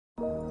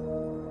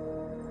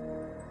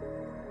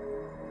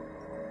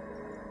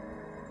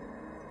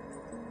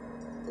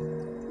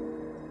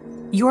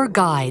your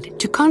guide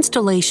to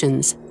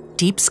constellations,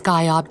 deep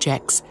sky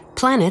objects,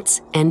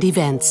 planets, and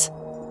events.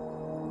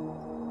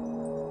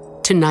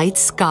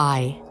 Tonight's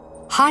sky,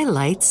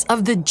 highlights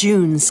of the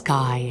June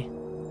sky.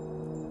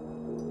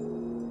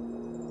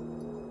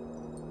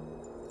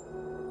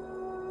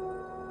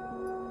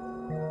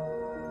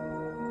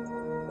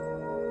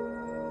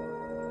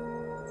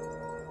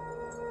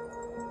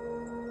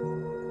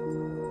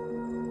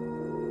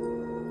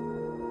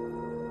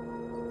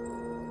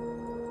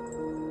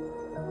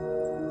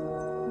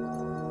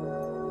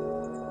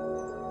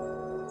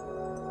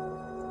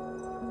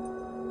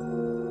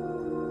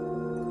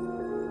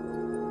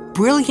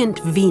 Brilliant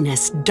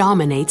Venus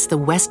dominates the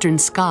western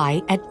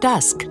sky at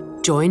dusk,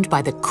 joined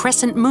by the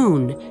crescent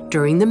moon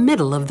during the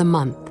middle of the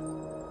month.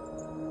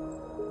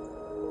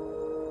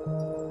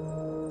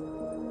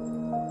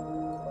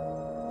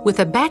 With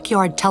a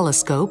backyard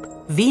telescope,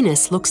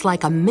 Venus looks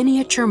like a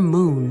miniature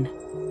moon.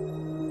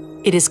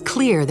 It is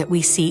clear that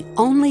we see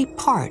only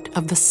part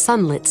of the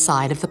sunlit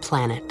side of the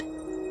planet.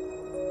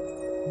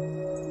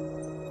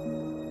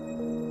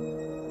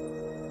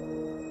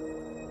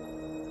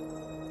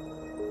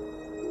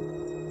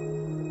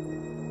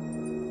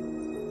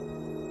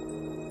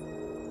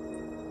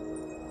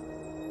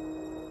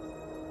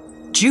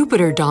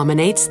 Jupiter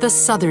dominates the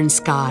southern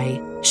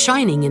sky,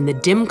 shining in the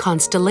dim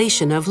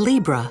constellation of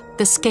Libra,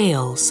 the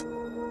scales.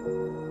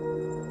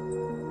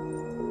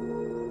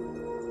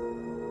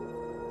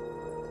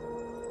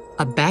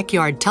 A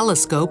backyard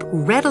telescope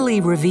readily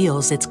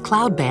reveals its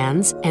cloud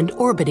bands and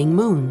orbiting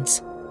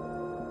moons.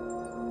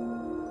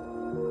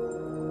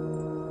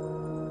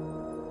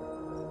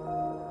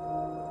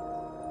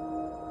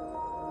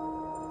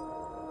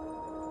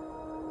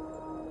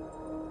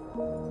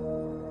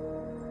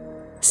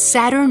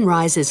 Saturn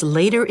rises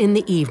later in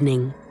the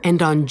evening,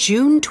 and on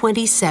June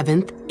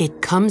 27th, it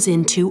comes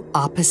into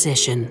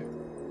opposition.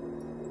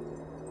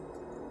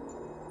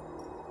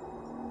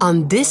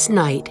 On this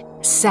night,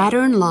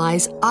 Saturn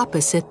lies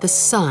opposite the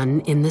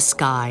Sun in the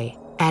sky,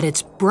 at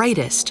its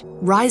brightest,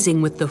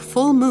 rising with the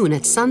full moon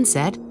at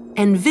sunset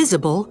and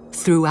visible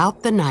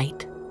throughout the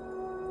night.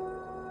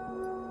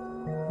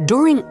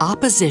 During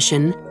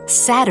opposition,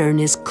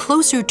 Saturn is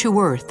closer to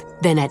Earth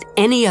than at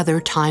any other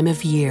time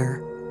of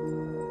year.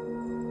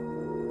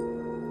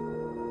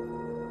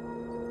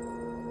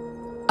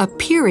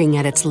 Appearing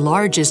at its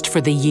largest for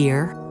the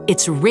year,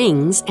 its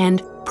rings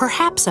and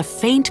perhaps a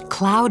faint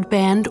cloud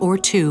band or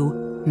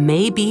two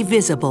may be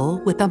visible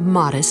with a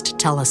modest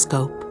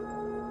telescope.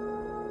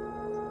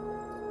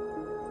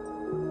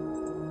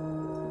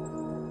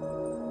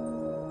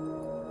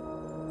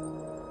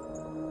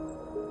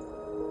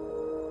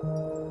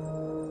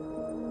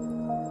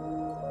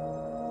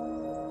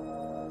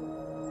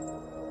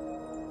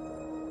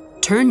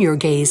 Turn your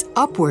gaze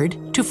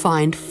upward to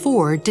find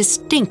 4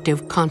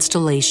 distinctive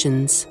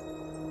constellations.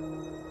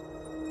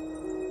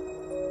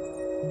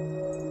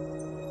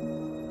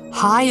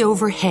 High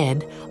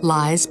overhead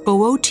lies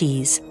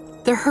Boӧtes,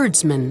 the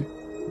Herdsman.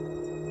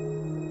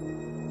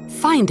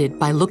 Find it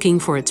by looking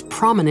for its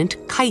prominent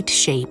kite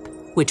shape,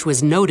 which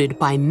was noted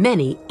by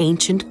many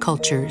ancient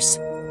cultures.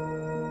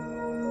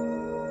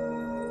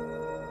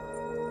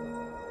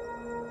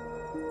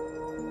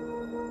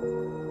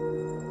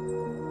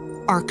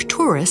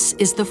 Arcturus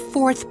is the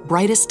 4th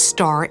brightest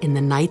star in the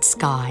night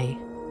sky.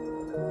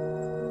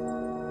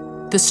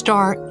 The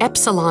star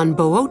Epsilon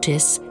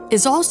Boӧtes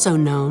is also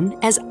known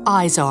as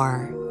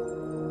Izar.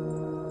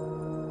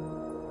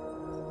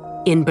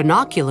 In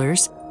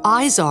binoculars,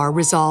 Izar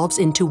resolves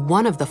into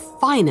one of the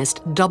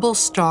finest double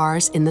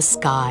stars in the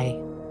sky.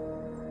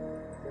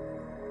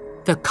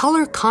 The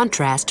color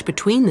contrast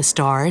between the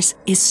stars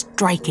is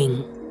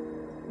striking.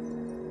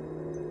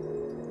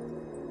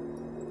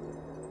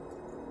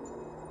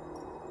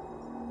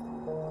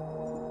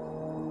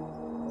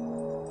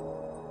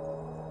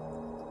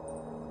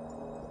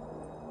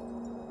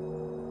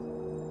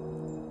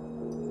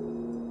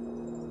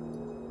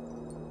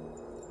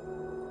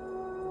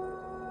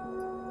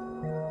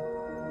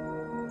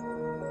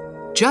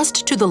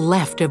 Just to the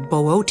left of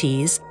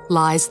Boӧtes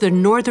lies the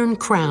northern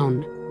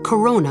crown,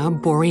 Corona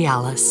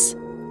Borealis.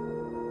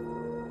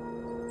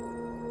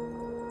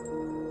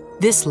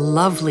 This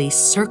lovely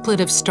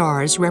circlet of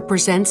stars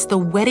represents the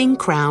wedding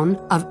crown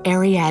of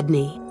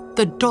Ariadne,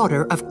 the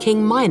daughter of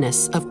King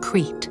Minos of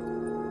Crete.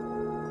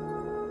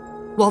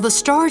 While the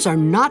stars are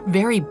not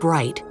very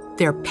bright,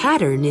 their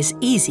pattern is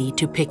easy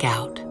to pick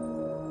out.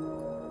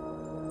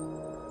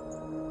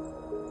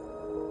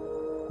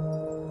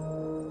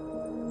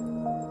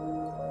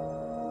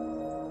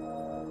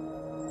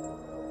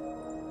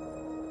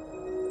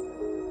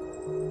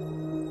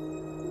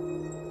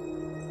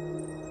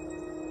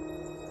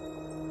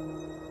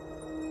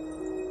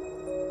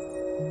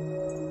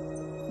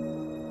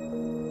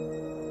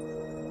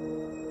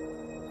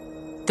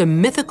 The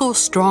mythical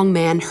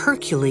strongman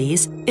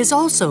Hercules is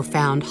also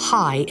found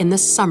high in the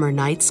summer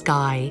night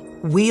sky,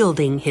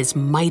 wielding his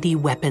mighty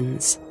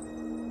weapons.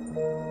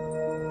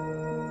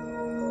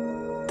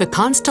 The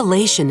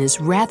constellation is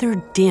rather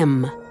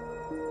dim.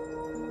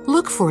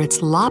 look for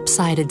its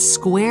lopsided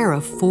square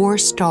of 4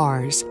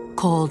 stars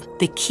called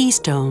the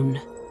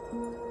keystone.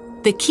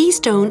 The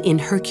keystone in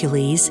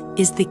Hercules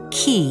is the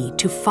key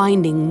to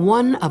finding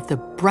one of the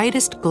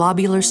brightest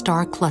globular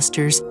star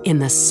clusters in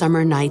the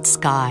summer night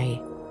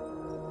sky.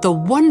 The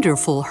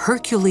wonderful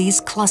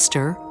Hercules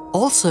cluster,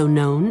 also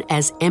known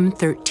as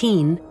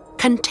M13,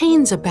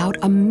 contains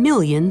about 1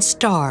 million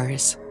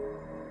stars.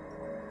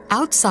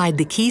 Outside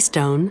the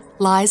keystone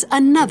lies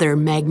another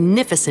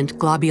magnificent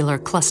globular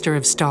cluster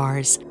of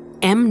stars,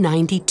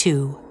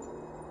 M92.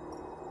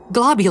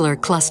 Globular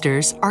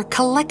clusters are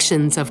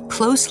collections of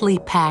closely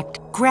packed,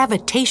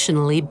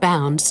 gravitationally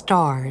bound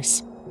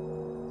stars.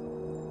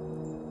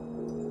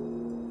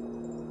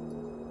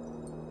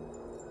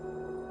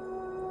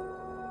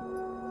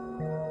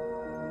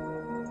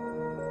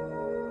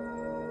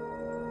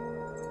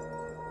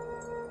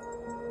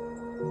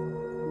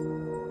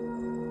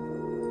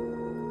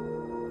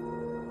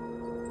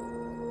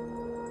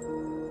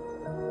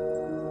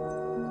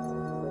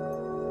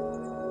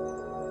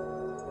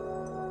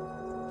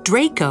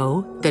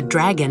 Draco, the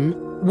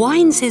dragon,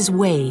 winds his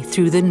way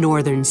through the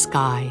northern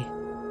sky.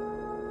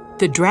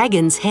 The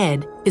dragon's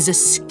head is a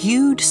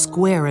skewed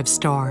square of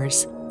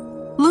stars.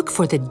 Look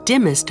for the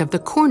dimmest of the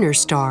corner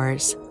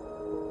stars.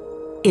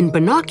 In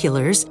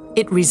binoculars,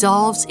 it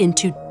resolves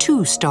into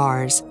 2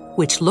 stars,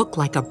 which look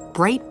like a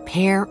bright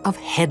pair of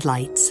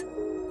headlights.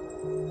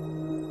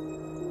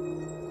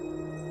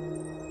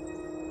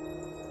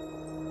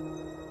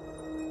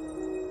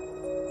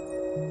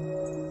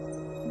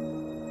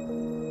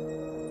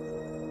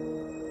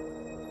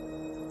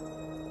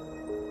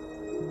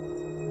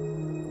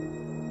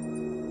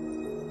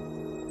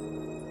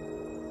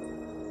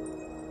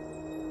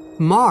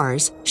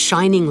 Mars,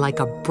 shining like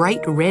a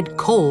bright red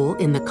coal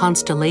in the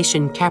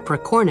constellation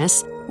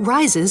Capricornus,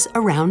 rises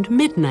around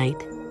midnight.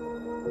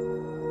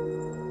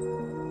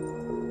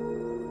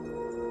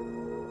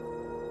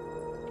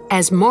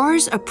 As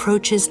Mars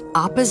approaches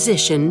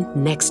opposition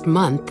next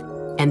month,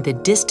 and the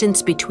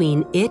distance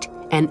between it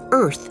and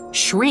Earth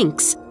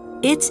shrinks,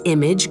 its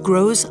image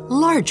grows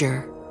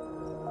larger.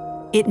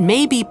 It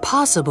may be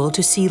possible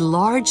to see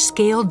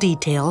large-scale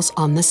details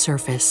on the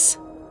surface.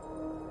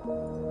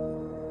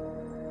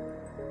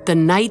 The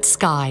night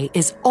sky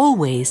is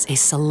always a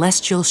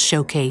celestial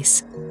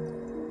showcase.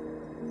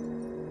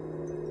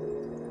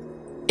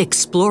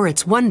 Explore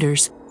its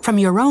wonders from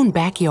your own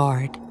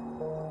backyard.